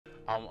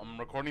I'm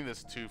recording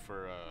this too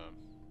for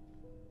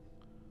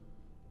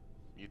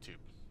YouTube.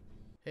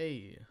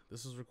 Hey,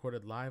 this is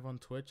recorded live on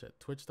Twitch at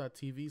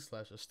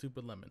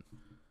twitch.tv/astupidlemon.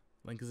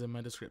 Link is in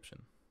my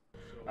description.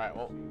 Alright,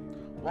 well,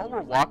 while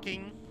we're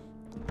walking,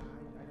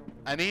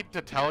 I need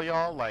to tell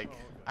y'all, like,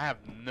 I have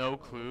no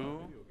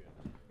clue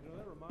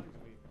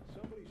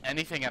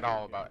anything at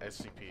all about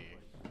SCP.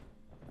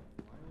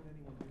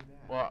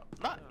 Well,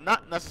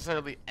 not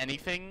necessarily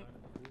anything.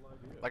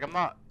 Like, I'm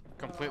not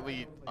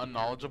completely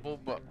unknowledgeable,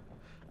 but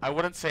I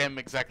wouldn't say I'm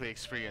exactly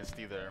experienced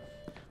either.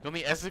 The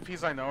only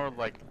SCPs I know are,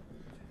 like,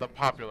 the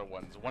popular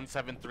ones.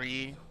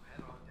 173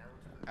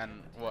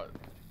 and, what,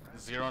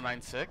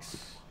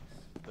 096?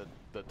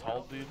 The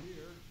tall dude?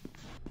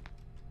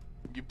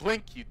 You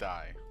blink, you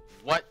die.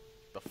 What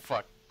the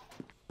fuck?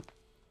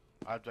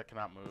 Object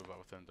cannot move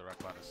within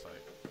direct line of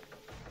sight.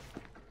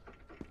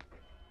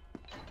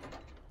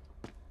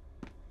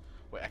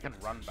 Wait, I can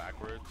run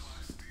backwards.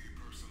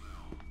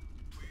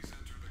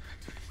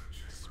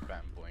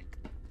 Spam blink.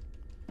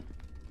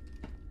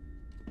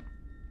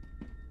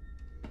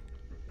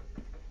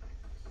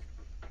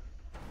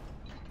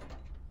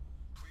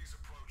 Please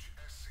approach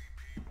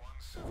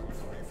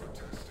SCP-173 for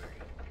testing.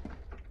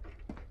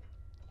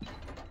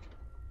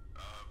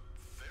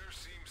 There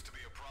seems to be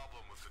a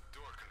problem with the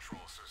door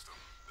control system.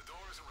 The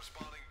door isn't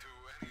responding to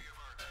any of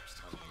our attempts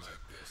to close it.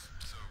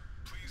 So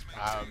please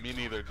maintain Me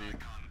neither, dude.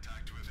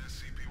 contact with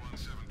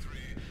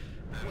SCP-173.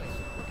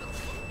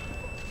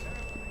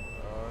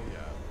 Oh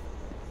yeah.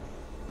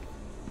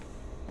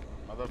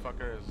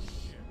 Motherfucker is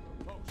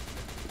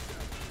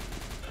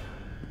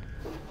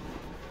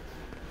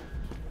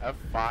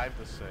F5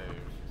 to save.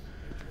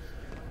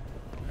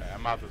 Okay,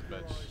 I'm out this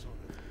bitch.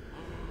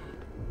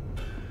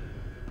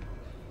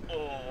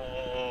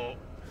 Oh,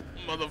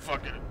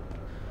 motherfucker.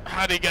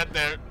 How'd he get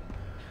there?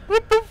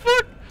 What the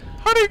fuck?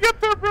 How'd he get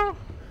there, bro?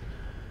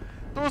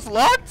 Door's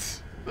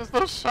locked? There's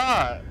no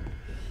shot.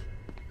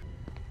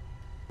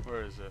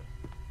 Where is it?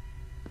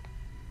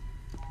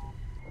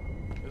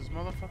 Is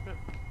motherfucker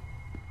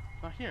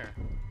not here?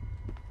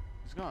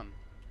 He's gone.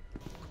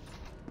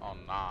 Oh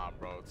nah,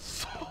 bro.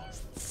 It's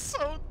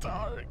so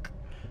dark.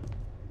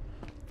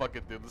 Fuck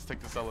it, dude. Let's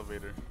take this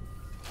elevator.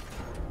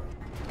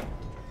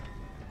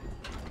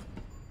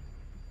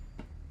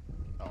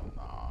 Oh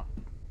nah.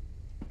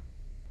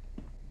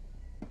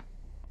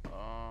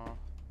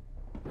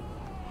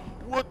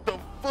 What the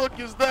fuck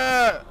is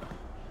that?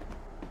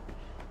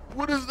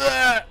 What is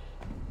that?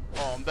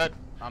 Oh, I'm dead.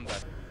 I'm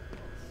dead.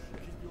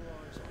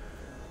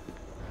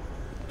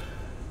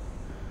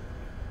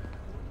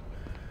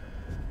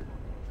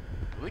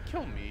 Will they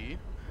kill me?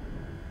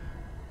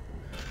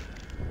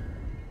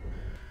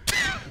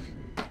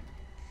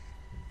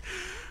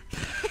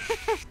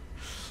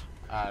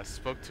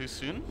 Spoke too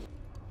soon?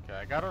 Okay,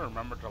 I gotta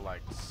remember to,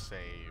 like,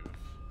 save.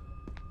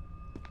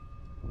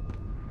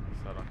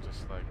 So I don't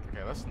just, like...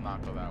 Okay, let's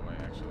not go that way,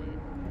 actually.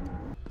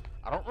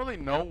 I don't really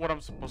know what I'm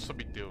supposed to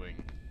be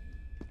doing.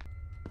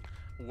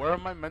 Where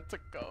am I meant to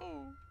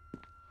go?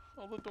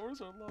 All the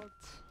doors are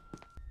locked.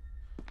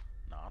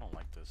 No, I don't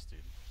like this,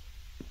 dude.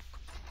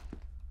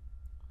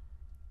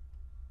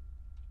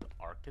 The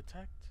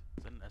architect?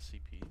 Is that an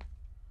SCP?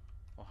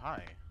 Oh,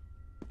 hi.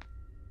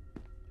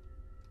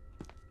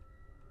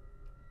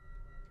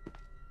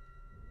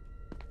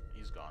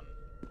 He's gone.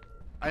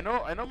 I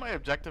know my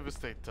objective is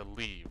to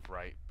leave,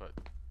 right? But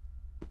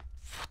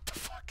what the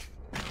fuck?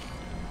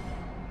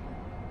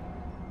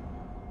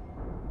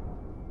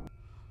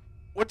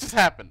 What just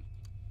happened?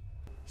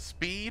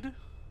 Speed?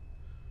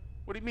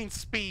 What do you mean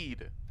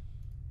speed?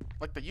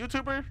 Like the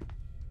YouTuber?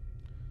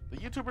 The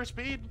YouTuber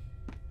Speed?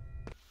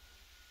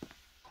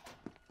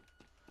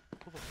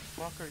 Who the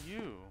fuck are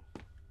you?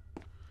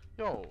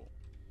 Yo.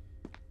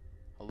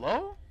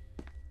 Hello?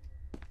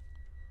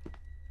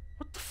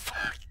 What the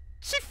fuck?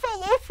 She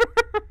fell over!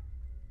 Are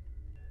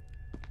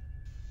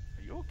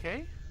you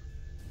okay?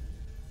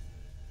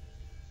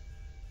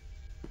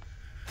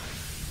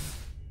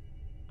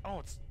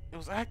 Oh, it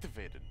was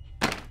activated.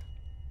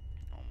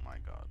 Oh my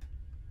god.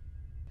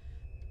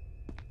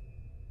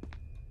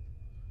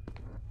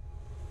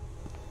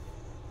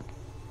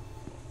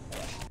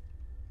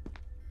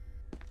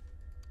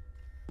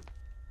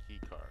 Key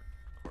card,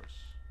 of course.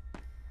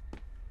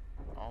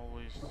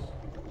 Always.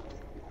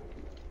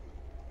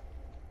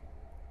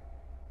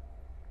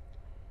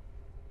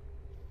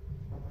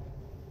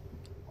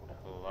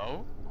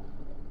 Hello?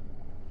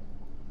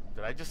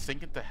 Did I just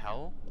sink into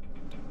hell?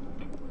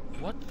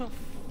 What the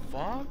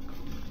fuck?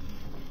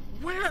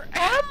 Where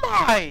am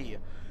I?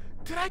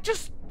 Did I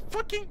just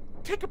fucking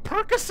take a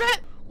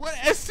Percocet? What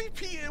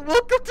SCP?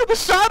 Welcome to the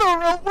Shadow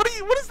Realm. What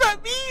does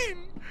that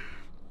mean?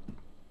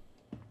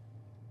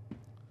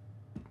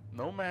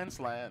 No man's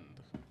land.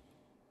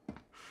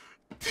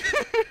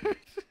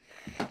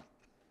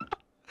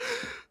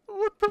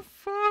 What the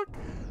fuck?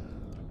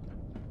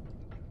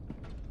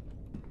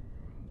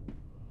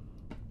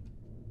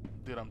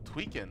 Dude, I'm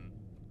tweaking.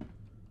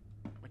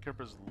 My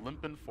character's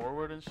limping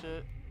forward and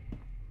shit.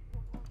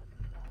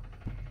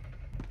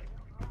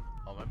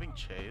 Oh, am I being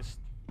chased?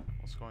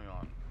 What's going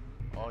on?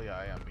 Oh yeah,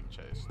 I am being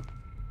chased.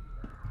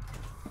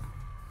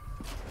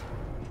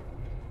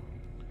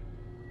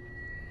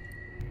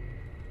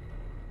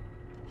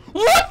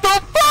 What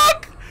the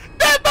fuck?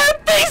 That my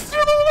face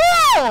through the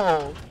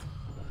wall!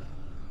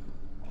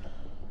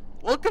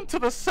 Welcome to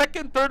the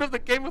second third of the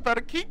game without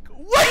a key.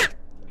 What?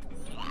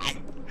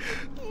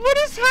 What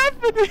is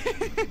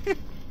happening?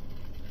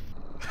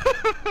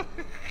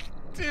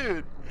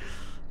 Dude.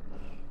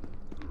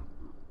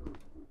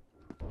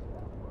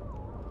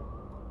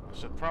 I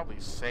should probably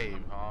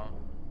save, huh?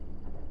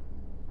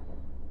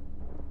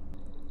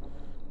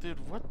 Dude,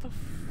 what the fuck?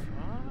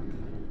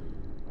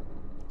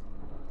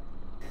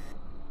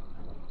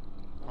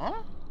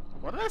 Huh?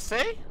 What did I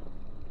say?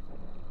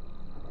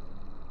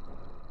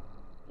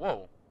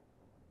 Whoa.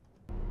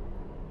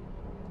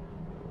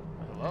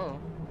 Hello?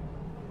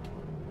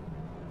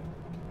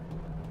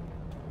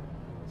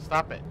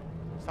 Stop it.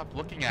 Stop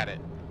looking at it.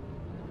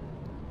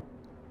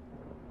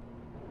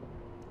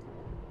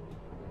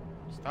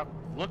 Stop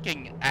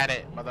looking at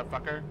it,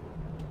 motherfucker.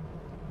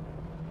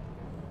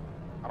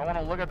 I don't want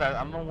to look at that.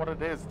 I don't know what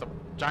it is. The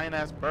giant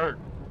ass bird.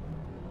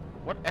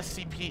 What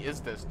SCP is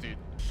this, dude?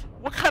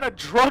 What kind of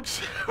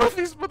drugs are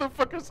these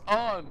motherfuckers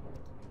on?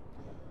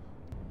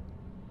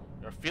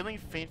 You're feeling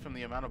faint from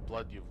the amount of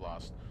blood you've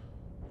lost.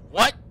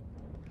 What?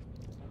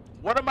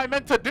 What am I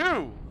meant to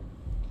do?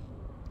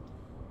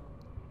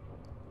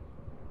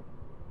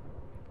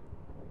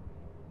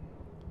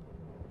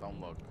 Don't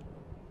look.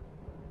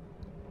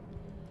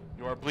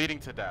 You are bleeding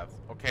to death.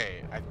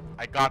 Okay,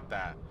 I got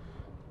that.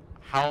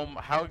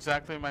 How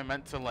exactly am I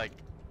meant to, like,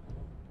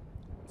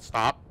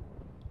 stop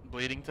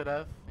bleeding to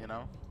death, you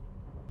know?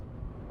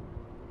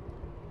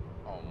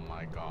 Oh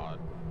my god.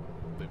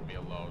 Leave me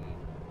alone.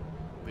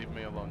 Leave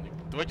me alone.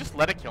 Do I just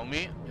let it kill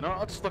me? You know,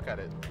 I'll just look at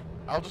it.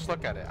 I'll just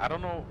look at it. I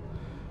don't know.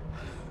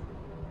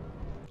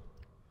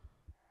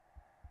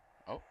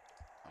 Oh,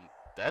 I'm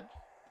dead,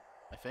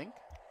 I think.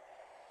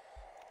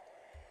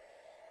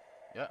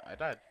 Yeah, I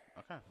died.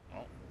 Okay,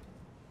 well.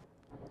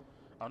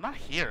 Oh, not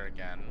here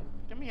again.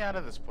 Get me out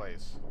of this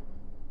place.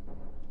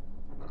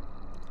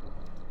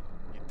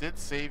 You did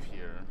save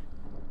here.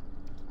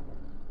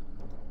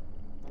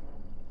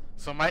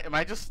 So am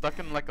I just stuck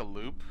in like a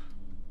loop?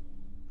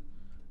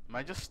 Am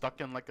I just stuck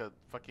in like a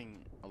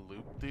fucking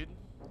loop, dude?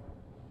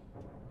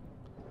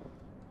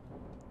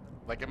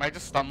 Like, am I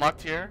just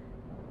stunlocked here?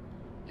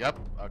 Yep.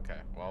 Okay.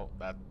 Well,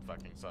 that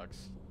fucking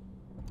sucks.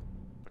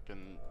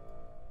 Fucking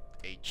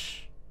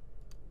H.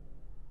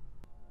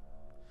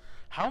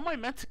 How am I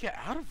meant to get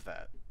out of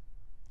that?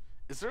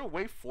 Is there a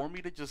way for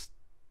me to just...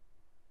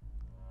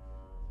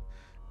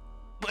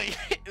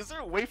 Like, is there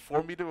a way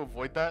for me to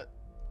avoid that?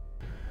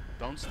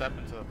 Don't step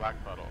into the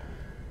black puddle.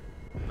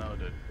 No,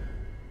 dude.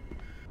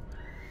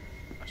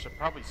 I should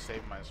probably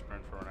save my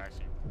sprint for when I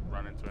actually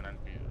run into an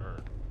NPC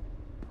or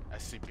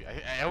SCP.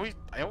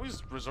 I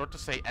always resort to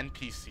say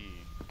NPC,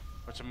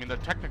 which, I mean, they're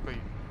technically...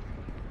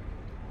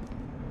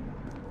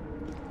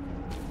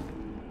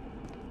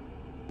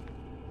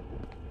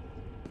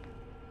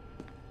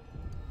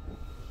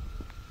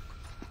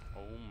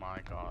 Oh my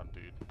god,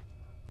 dude.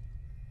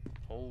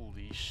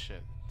 Holy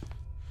shit.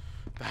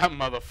 That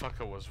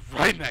motherfucker was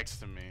right next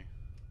to me.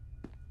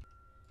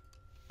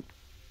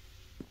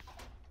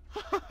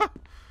 What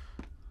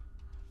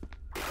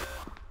the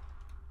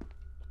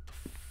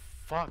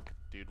fuck,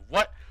 dude?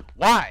 What?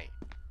 Why?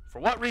 For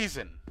what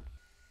reason?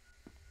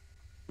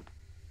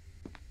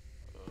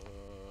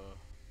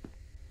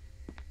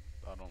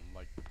 I don't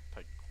like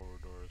tight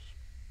corridors.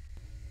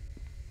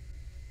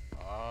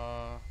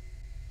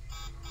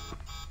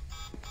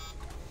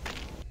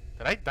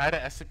 Did I die to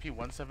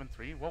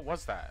SCP-173? What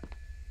was that?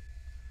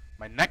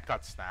 My neck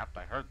got snapped.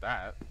 I heard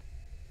that.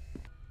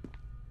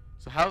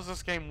 So how does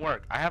this game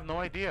work? I have no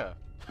idea.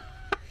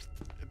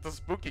 It's a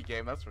spooky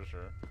game, that's for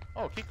sure.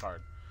 Oh, key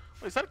card.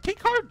 Wait, is that a key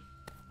card?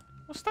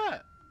 What's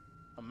that?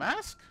 A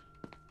mask?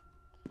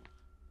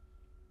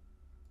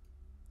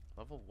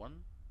 Level 1?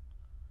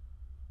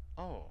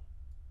 Oh.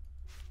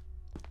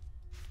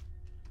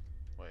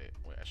 Wait,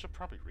 I should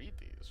probably read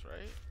these,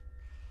 right?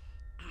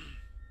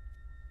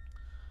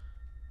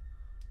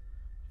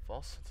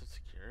 False sense of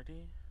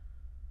security?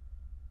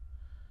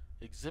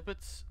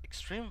 Exhibits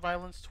extreme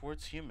violence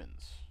towards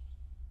humans.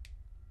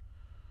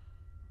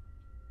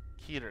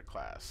 Keter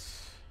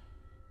class.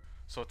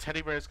 So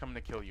teddy bear is coming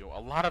to kill you. A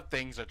lot of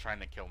things are trying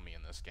to kill me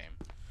in this game.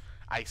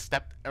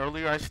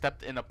 Earlier I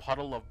stepped in a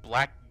puddle of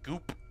black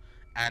goop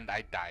and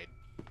I died.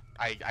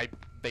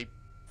 They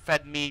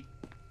fed me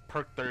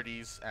perk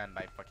 30s and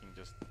I fucking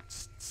just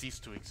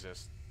ceased to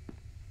exist.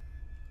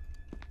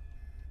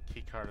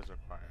 Key card is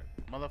required.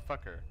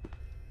 Motherfucker.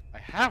 I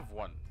have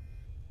one.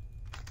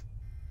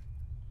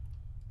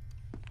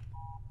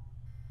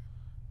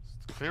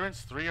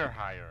 Clearance 3 or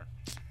higher.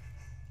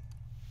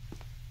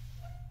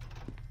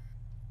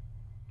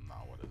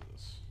 Nah, what is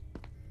this?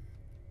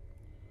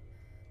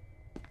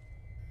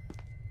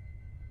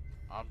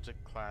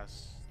 Object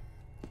class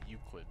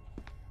Euclid.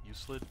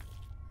 Euclid?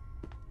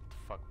 What the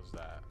fuck was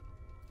that?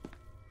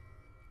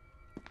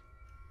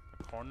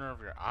 The corner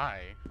of your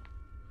eye?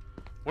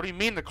 What do you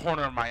mean the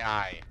corner of my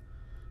eye?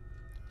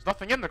 There's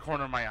nothing in the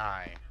corner of my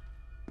eye.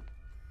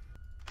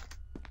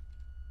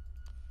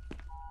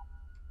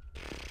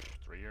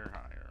 3 or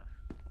higher.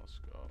 Let's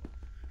go.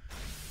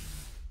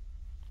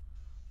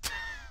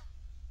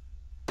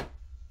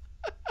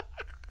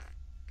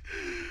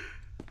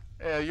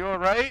 Hey, you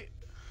alright?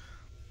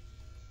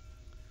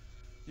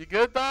 You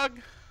good, dog?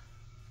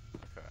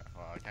 Okay,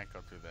 well, I can't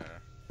go through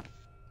there.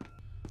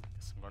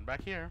 Guess I'm going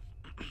back here.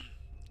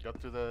 Go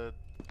through the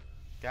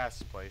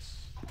gas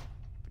place.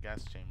 The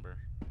gas chamber.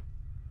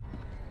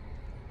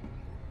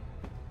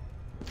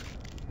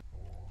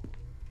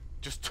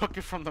 Just took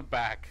it from the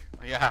back.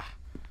 Yeah.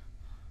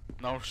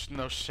 No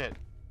shit.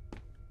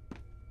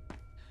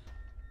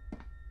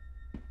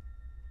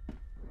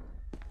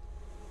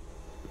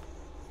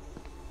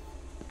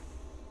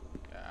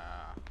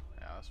 Yeah,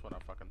 that's what I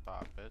fucking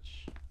thought,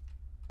 bitch.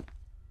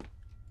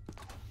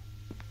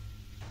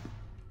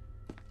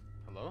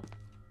 Hello?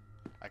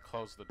 I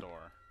closed the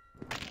door.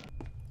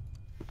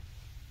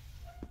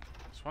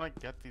 Just want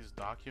to get these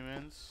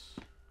documents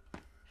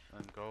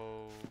and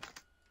go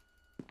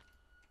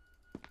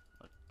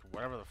like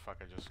whatever the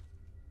fuck I just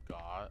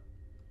got.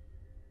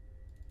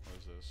 What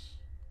is this?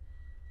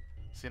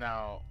 See,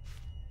 now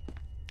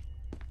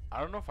I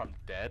don't know if I'm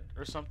dead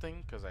or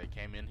something because I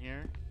came in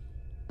here,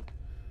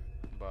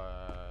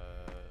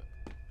 but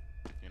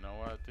you know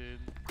what, dude?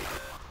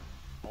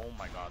 Oh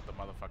my god, the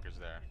motherfucker's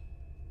there.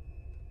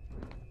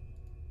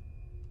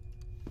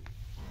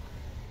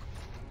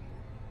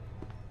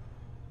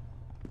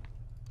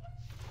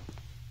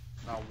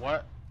 Now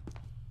what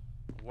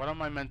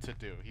am I meant to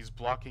do? He's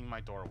blocking my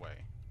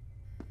doorway.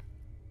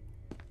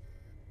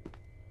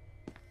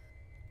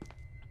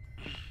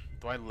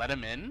 Do I let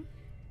him in?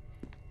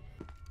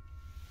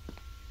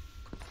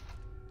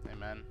 Hey,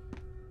 man.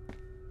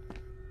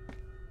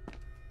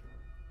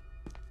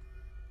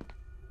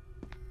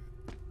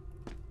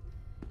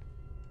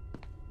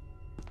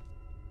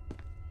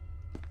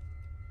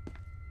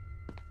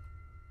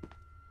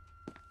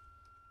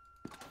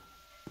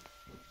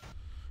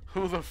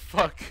 Who the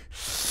fuck?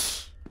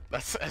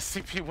 That's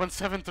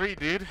SCP-173,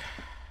 dude.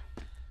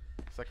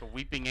 It's like a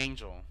weeping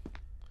angel.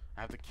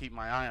 I have to keep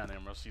my eye on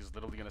him or else he's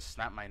literally gonna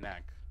snap my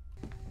neck.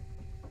 I'm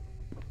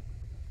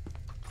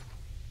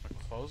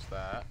gonna close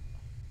that.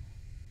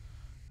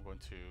 I'm going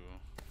to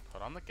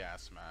put on the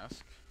gas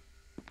mask.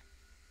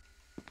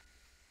 And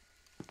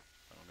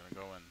we're gonna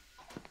go in.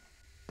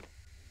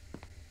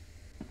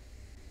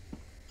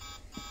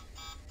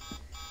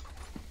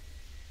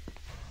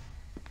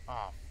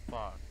 Oh,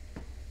 fuck.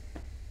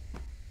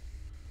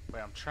 Wait,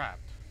 I'm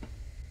trapped.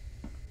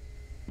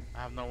 I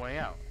have no way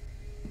out.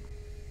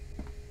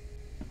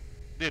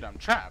 Dude, I'm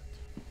trapped.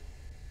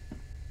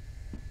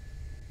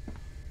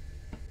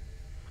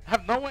 I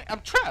have no way.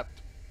 I'm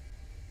trapped.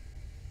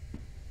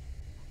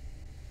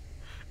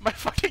 Am I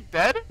fucking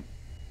dead?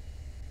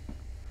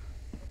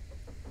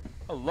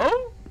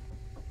 Hello?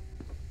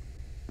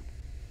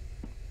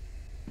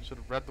 Should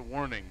have read the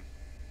warning.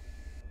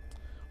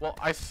 Well,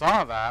 I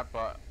saw that,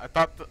 but I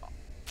thought the...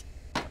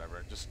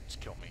 Whatever, just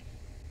kill me.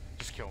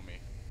 Just kill me.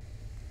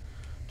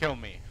 Kill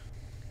me.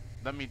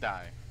 Let me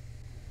die.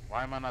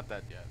 Why am I not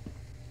dead yet?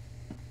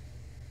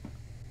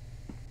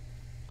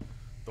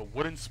 The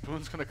wooden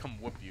spoon's gonna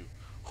come whoop you.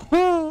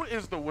 Who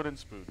is the wooden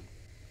spoon?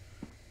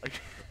 Okay,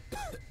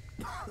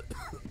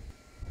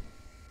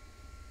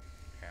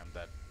 I'm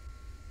dead.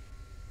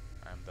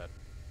 I'm dead.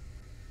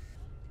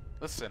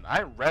 Listen,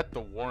 I read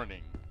the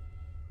warning.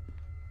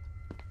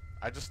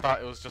 I just thought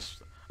it was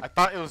just... I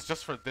thought it was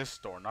just for this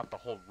door, not the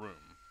whole room.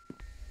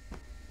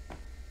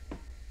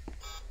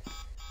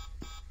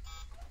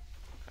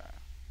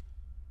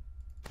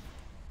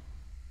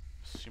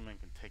 Assuming I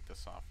can take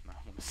this off now.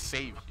 I'm gonna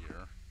save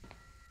here.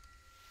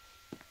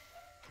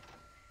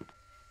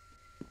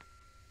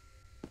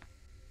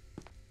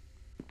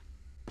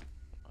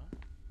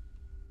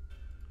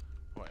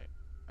 What? Wait,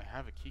 I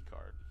have a key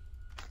card.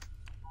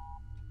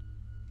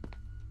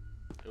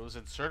 It was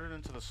inserted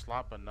into the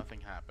slot, but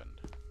nothing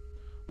happened.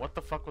 What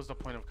the fuck was the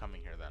point of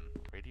coming here then?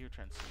 Radio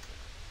transceiver.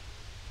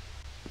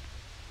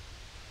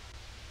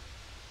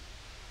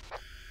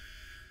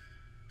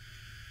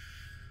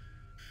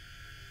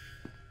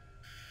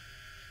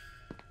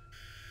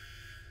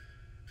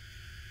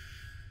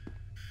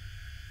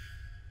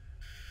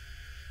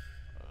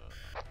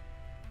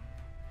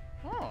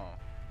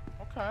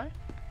 Okay.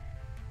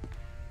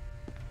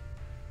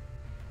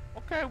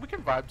 Okay, we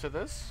can vibe to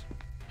this.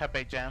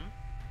 Pepe jam.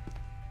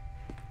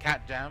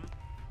 Cat jam.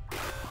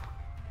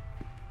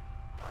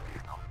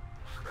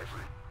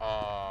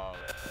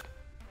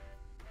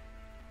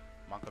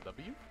 Monka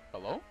W?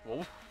 Hello?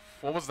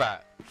 What was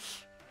that?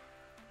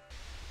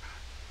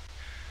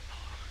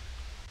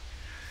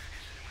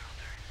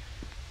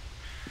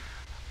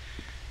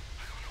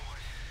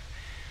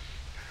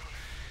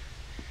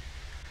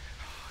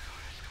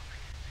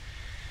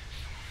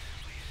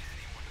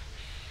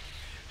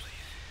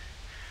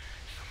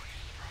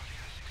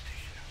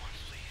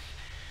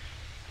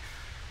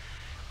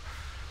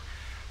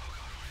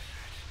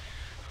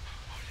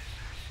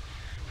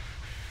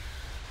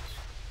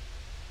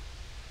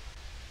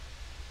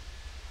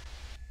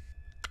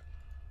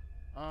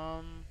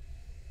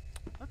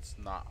 Let's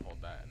not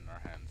hold that in our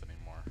hands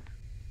anymore.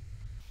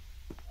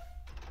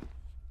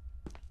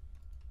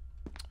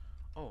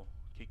 Oh,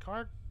 key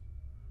card?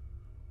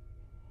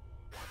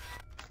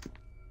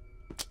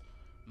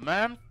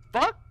 Man,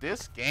 fuck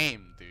this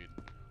game, dude.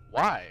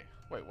 Why?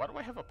 Wait, why do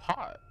I have a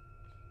pot?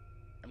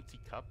 Empty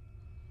cup?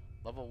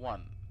 Level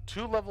 1.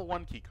 2 level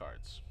 1 key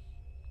cards.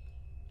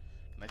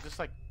 Can I just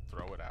like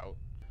throw it out?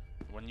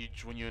 When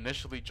you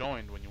initially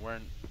joined, when you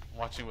weren't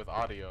watching with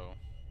audio,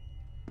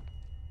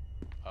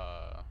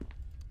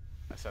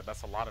 I said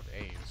that's a lot of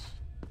A's.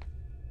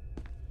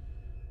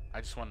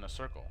 I just went in a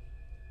circle.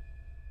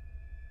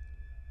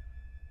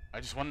 I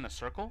just went in a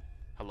circle?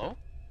 Hello?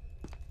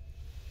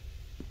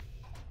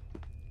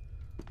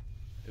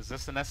 Is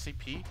this an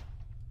SCP?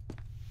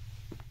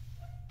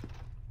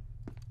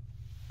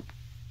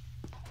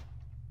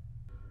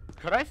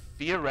 Could I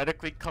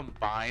theoretically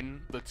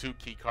combine the 2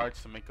 key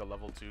cards to make a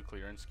level 2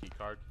 clearance key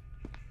card?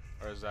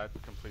 Or is that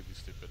completely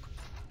stupid?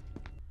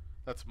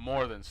 That's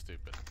more than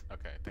stupid.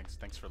 Okay,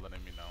 thanks for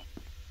letting me know.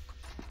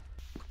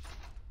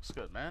 It's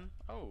good, man.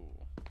 Oh.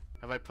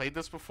 Have I played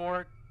this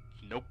before?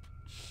 Nope.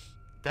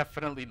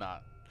 Definitely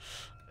not.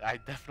 I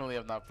definitely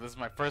have not. This is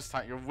my first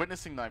time. You're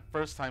witnessing my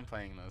first time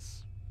playing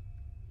this.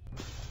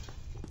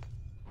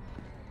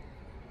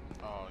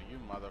 Oh, you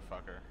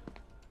motherfucker.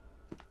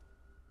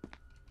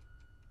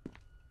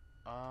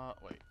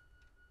 Wait.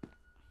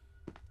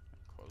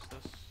 Close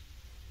this.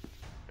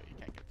 Okay, you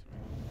can't get to me.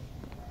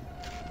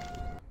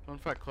 So in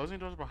fact, closing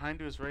doors behind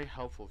you is very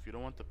helpful if you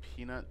don't want the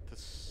peanut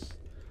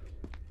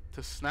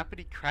to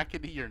snappity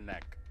crackety your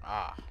neck.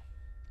 Ah.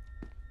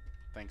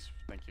 Thank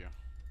you.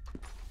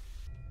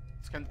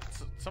 Can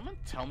someone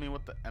tell me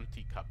what the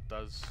empty cup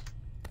does?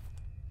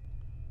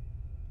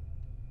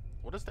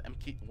 What does the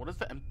empty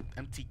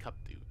cup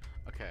do?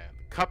 Okay,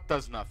 the cup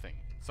does nothing.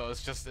 So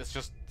it's just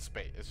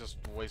space. It's just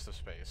a waste of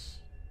space.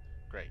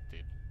 Great,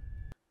 dude.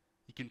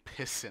 You can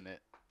piss in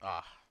it.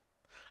 Ah,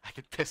 I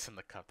can piss in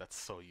the cup. That's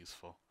so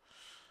useful.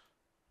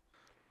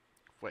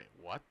 Wait,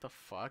 what the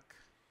fuck?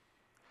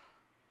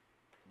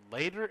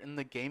 Later in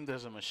the game,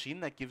 there's a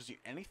machine that gives you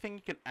anything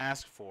you can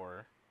ask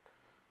for.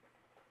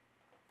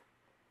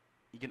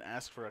 You can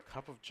ask for a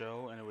cup of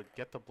Joe, and it would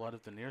get the blood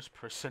of the nearest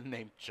person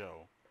named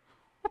Joe.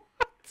 What?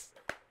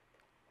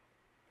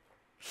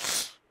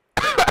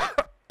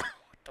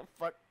 What the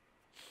fuck?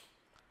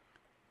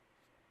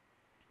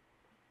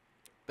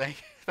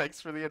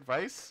 Thanks for the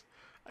advice,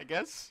 I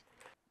guess.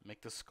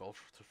 Make the skull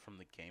from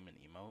the game an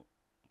emote.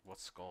 What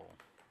skull?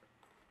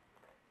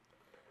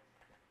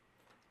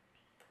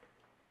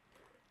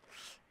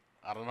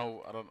 I don't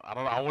know.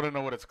 I wouldn't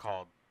know what it's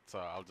called, so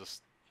I'll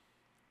just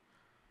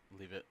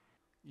leave it.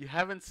 You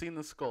haven't seen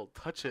the skull.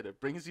 Touch it. It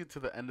brings you to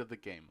the end of the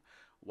game.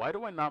 Why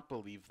do I not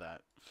believe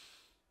that?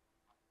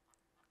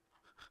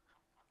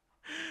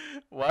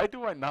 Why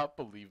do I not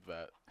believe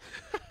that?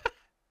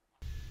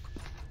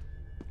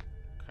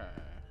 Okay.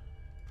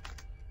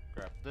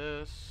 Grab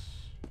this.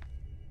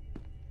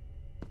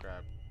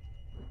 Grab.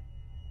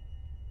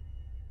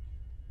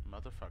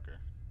 Motherfucker.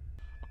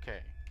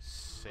 Okay.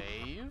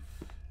 Save.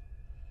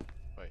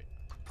 Wait.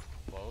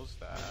 Close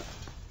that.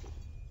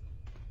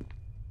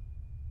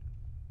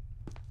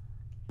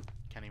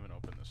 Can't even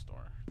open this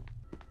door.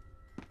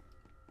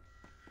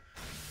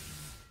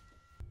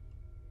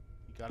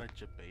 You gotta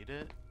debate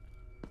it?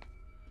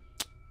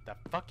 That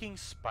fucking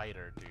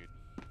spider, dude.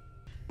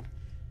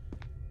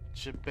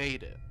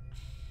 Debate it.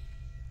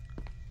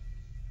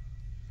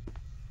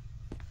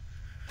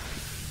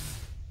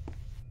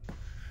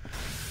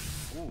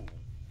 Ooh.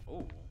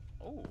 Oh.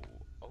 Oh.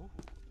 Oh. Oh.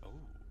 Oh.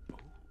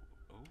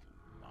 Oh.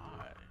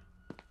 My.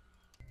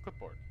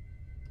 Clipboard.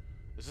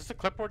 Is this the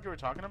clipboard you were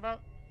talking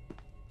about?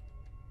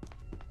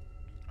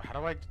 How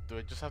do I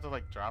just have to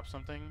like drop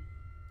something?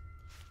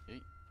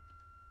 Yeet.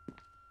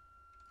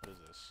 What is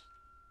this?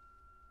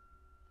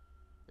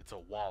 It's a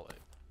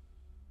wallet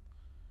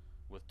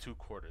with 2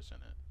 quarters in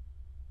it.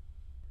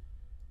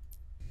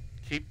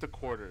 Keep the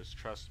quarters,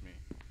 trust me.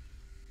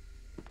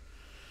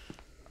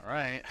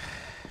 Alright,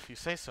 if you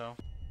say so.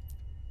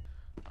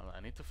 I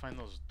need to find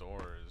those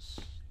doors.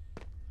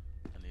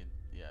 I need,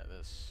 yeah,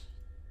 this.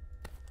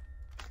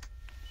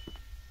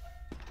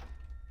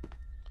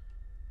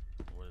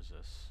 What is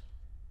this?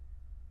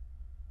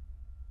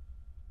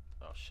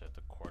 Oh shit,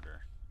 the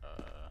quarter.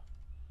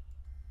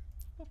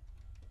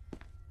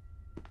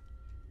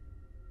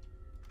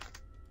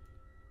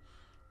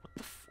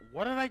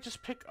 What did I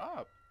just pick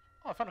up?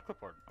 Oh, I found a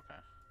clipboard. Okay.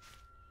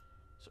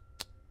 So,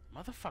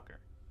 motherfucker.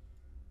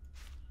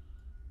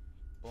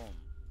 Boom.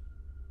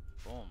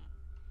 Boom.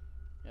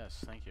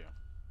 Yes, thank you.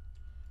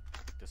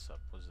 Pick this up.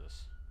 What is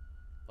this?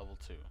 Level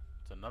 2.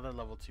 It's another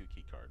level 2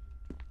 key card.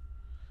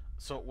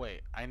 So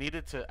wait, I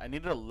needed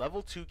a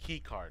level 2 key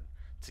card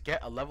to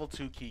get a level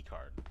 2 key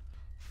card.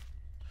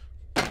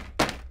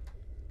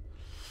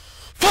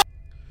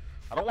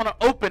 I don't want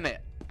to open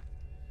it.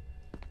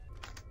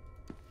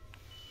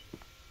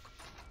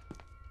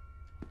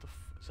 What the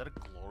is that a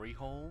glory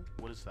hole?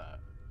 What is that?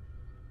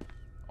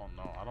 Oh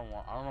no, I don't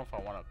know if I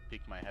want to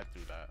peek my head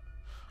through that.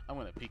 I'm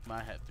gonna peek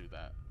my head through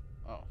that.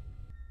 Oh,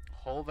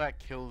 hole that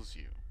kills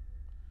you.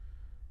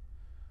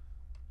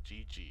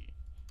 GG.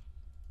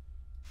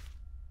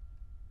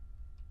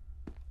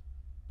 I'm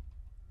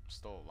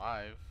still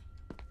alive.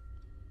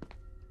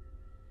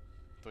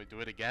 Do I do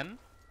it again?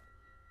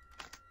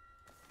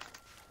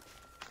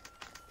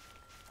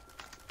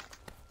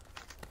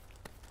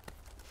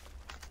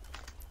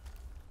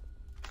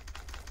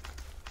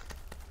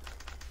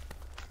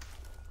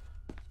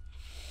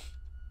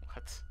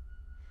 What?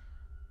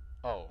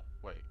 Oh,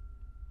 wait.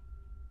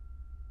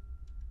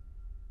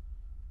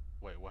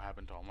 Wait, what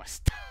happened to all my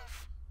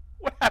stuff?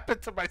 What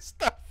happened to my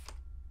stuff?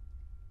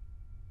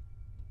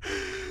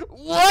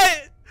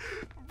 What?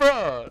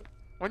 Bruh,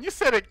 when you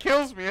said it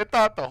kills me, I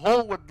thought the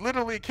hole would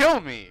literally kill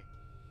me.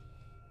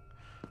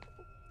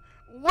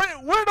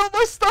 Where'd all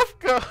my stuff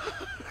go?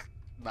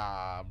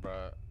 Nah,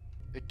 bruh.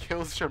 It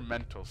kills your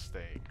mental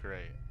state.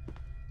 Great.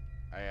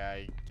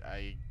 I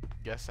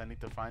guess I need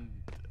to find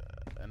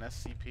an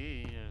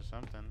SCP or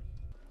something.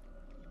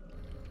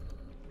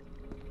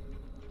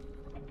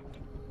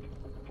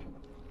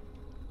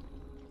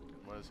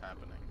 What is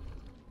happening?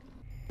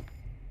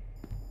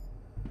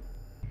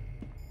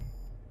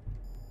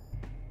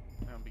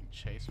 I'm being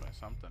chased by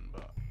something,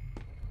 but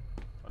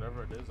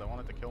whatever it is, I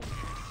want it to kill me.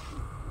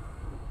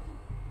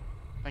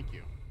 Thank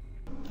you.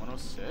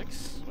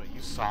 106? Wait,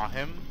 you saw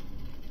him?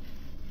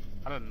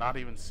 I did not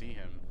even see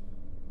him.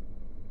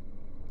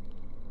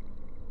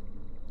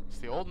 It's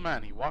the old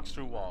man. He walks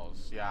through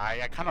walls. Yeah,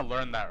 I kind of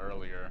learned that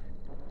earlier.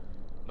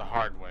 The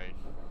hard way.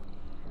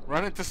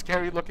 Run into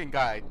scary looking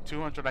guy.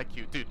 200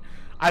 IQ. Dude,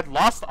 I'd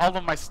lost all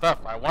of my stuff.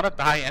 I want to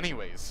die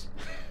anyways.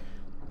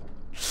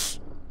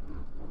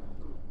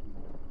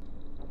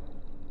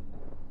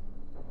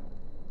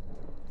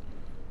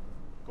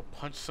 Go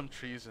punch some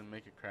trees and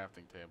make a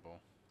crafting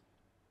table.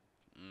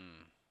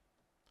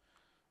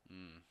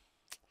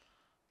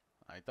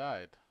 I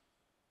died.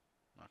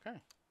 Okay.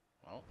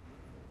 Well.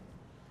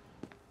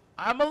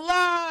 I'm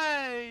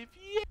alive!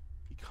 Yeah!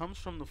 He comes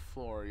from the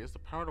floor. He has the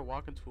power to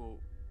walk into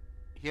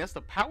a... He has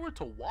the power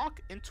to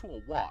walk into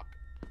a walk.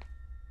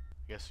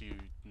 I guess you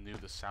knew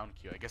the sound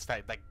cue. I guess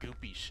that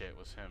goopy shit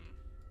was him.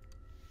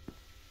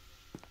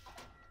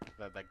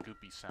 That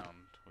goopy sound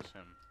was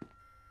him.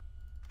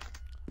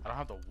 I don't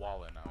have the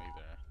wallet now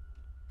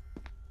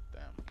either.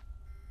 Damn.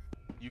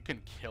 You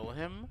can kill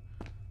him?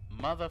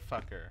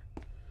 Motherfucker.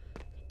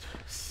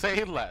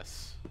 Say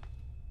less.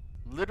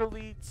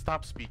 Literally,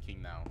 stop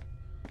speaking now.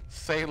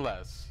 Say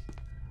less.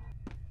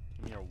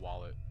 Give me your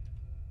wallet.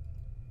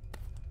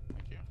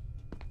 Thank you.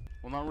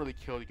 Well, not really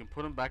killed. You can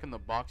put him back in the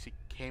box he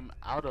came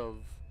out of,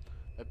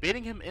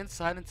 baiting him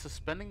inside and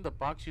suspending the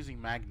box using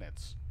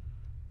magnets.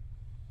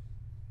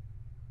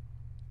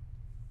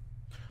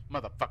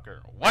 Motherfucker.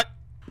 What?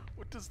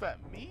 What does that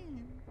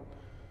mean?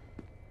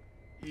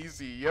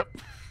 Easy, yep.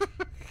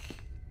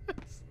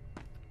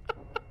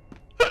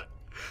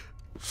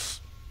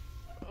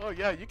 Oh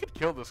yeah, you could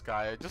kill this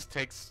guy. It just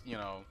takes, you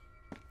know,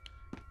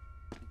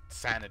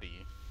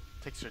 sanity.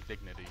 It takes your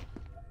dignity.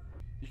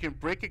 You can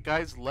break a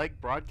guy's leg,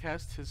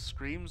 broadcast his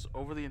screams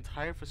over the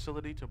entire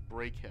facility to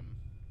break him.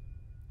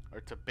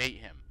 Or to bait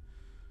him.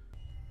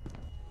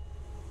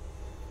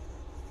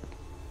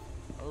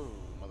 Oh,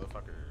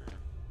 motherfucker.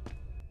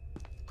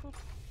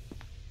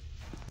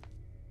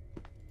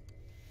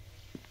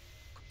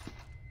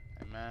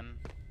 Hey, man.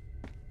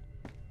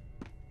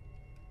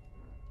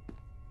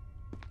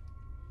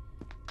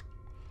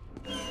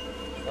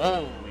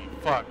 Holy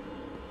fuck.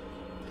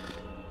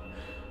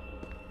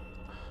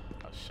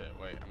 Oh shit,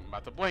 wait, I'm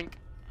about to blink.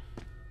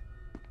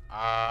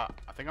 I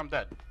think I'm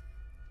dead.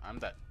 I'm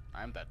dead.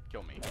 I'm dead.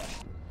 Kill me.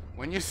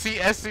 When you see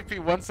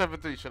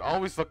SCP-173, you should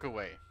always look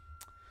away.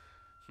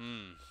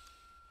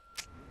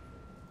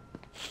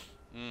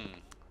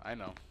 I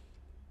know.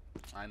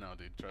 I know,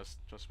 dude.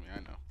 Trust me, I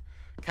know.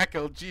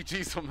 Kekel,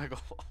 GG's, oh my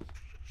god.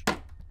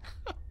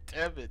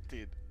 Damn it,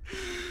 dude.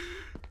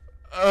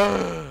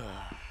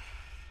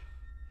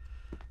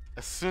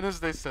 As soon as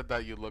they said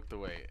that, you looked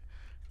away.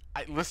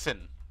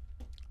 Listen.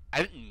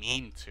 I didn't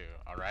mean to,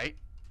 alright?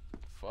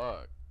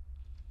 Fuck.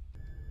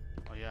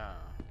 Oh yeah.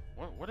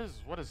 What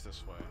is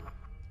this way?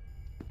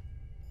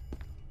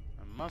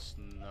 I must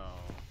know.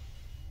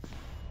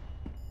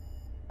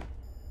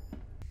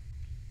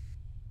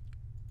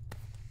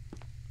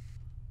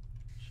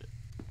 Shit.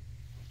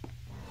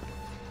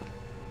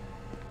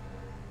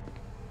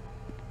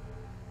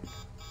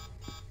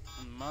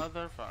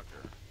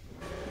 Motherfucker.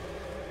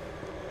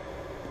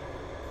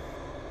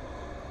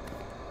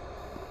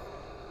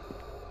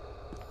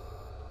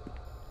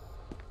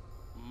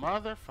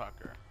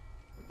 Motherfucker.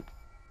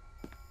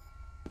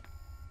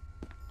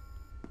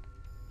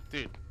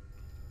 Dude.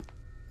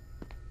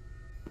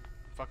 I'm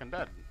fucking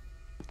dead.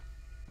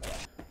 You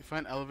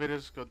find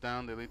elevators go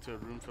down, they lead to a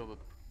room filled with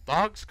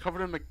dogs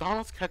covered in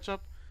McDonald's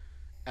ketchup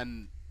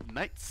and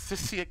night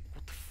sissy.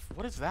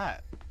 What is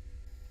that?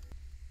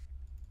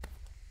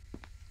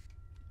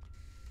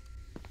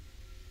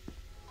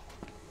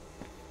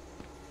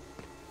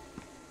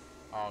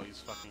 Oh, he's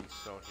fucking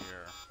still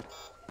here.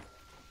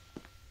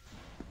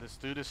 This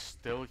dude is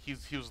still, he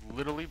was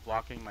literally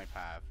blocking my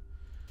path.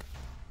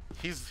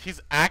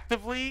 He's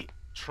actively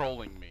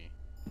trolling me.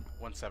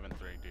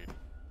 173, dude.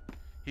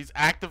 He's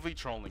actively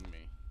trolling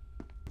me.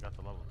 Got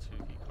the level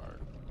 2 key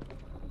card.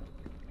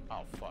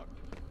 Oh fuck.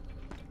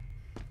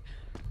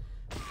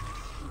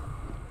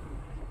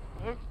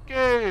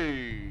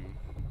 Okay.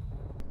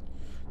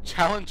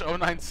 Challenge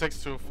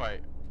 096 to a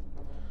fight.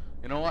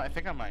 You know what? I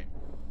think I might.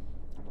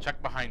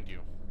 Check behind you.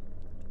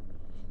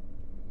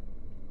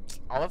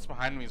 All that's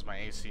behind me is my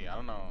AC. I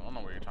don't know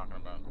what you're talking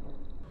about.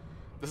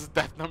 This is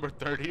death number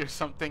 30 or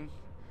something.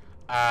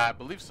 I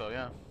believe so,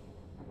 yeah.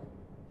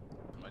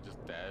 Am I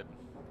just dead?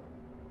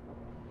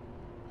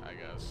 I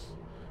guess.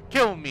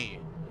 Kill me!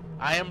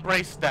 I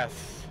embrace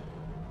death.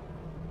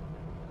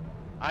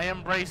 I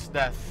embrace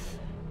death.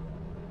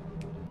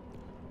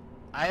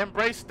 I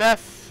embrace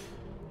death.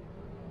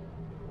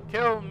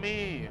 Kill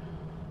me.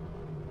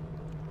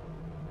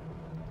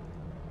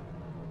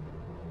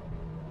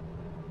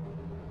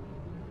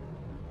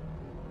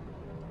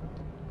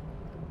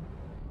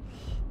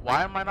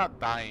 Why am I not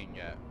dying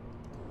yet?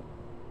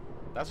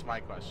 That's my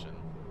question.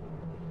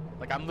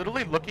 Like, I'm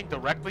literally looking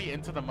directly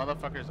into the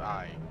motherfucker's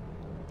eye.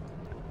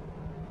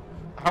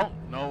 I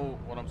don't know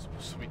what I'm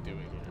supposed to be doing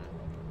here.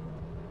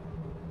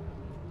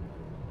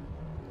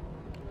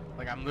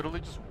 Like, I'm literally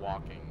just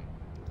walking.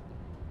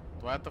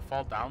 Do I have to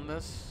fall down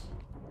this?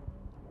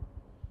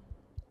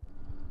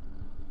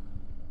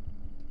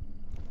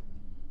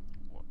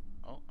 What?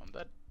 Oh, I'm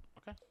dead.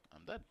 Okay,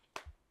 I'm dead.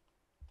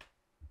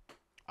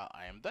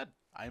 I am dead.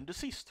 I am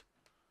deceased.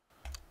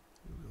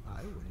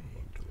 I would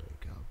hate to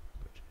wake up,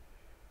 but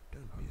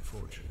don't be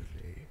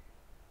unfortunately,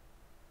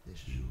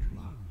 this is your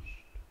last.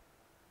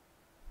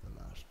 The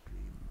last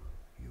dream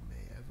you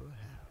may ever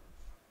have.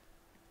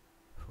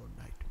 For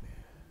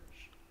nightmares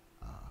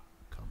are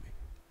coming.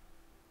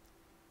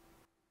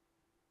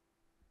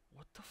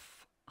 What the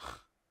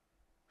fuck?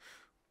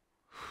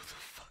 Who the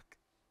fuck?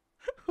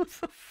 Who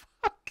the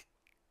fuck?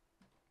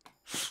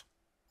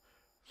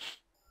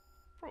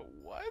 Bro,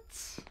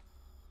 what?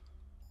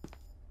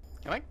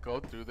 Can I go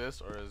through this,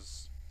 or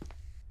is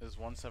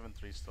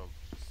 173 still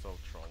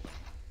trolling?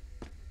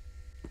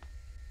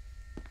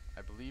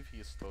 I believe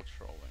he is still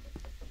trolling.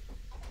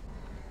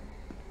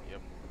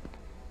 Yep.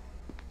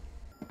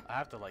 I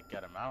have to like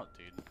get him out,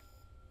 dude.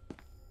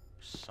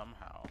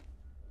 Somehow.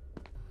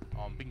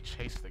 Oh, I'm being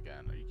chased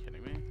again. Are you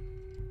kidding me?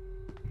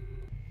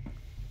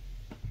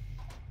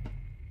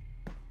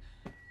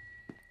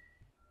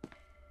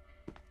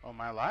 Oh,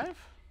 am I alive?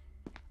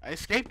 I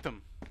escaped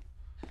him.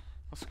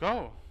 Let's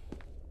go.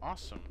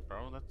 Awesome,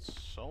 bro. That's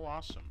so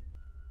awesome.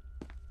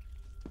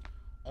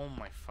 Oh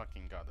my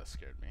fucking god, that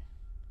scared me.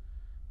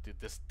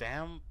 Dude, this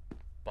damn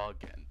bug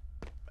and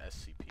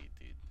SCP,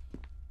 dude.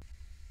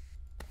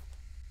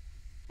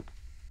 Okay.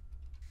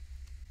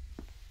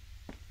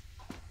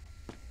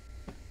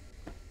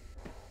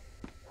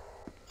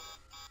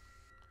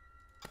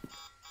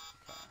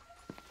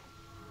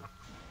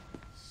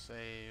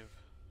 Save.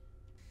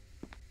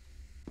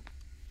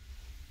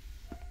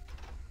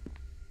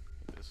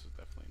 This is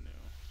definitely new.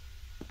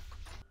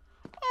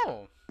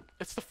 Oh!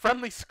 It's the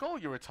friendly skull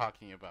you were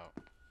talking about.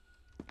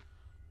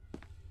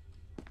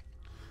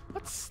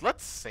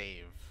 Let's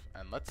save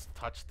and let's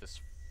touch this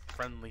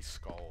friendly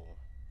skull.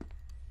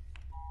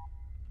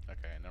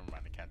 Okay, never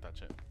mind, I can't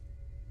touch it.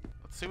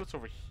 Let's see what's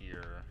over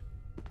here.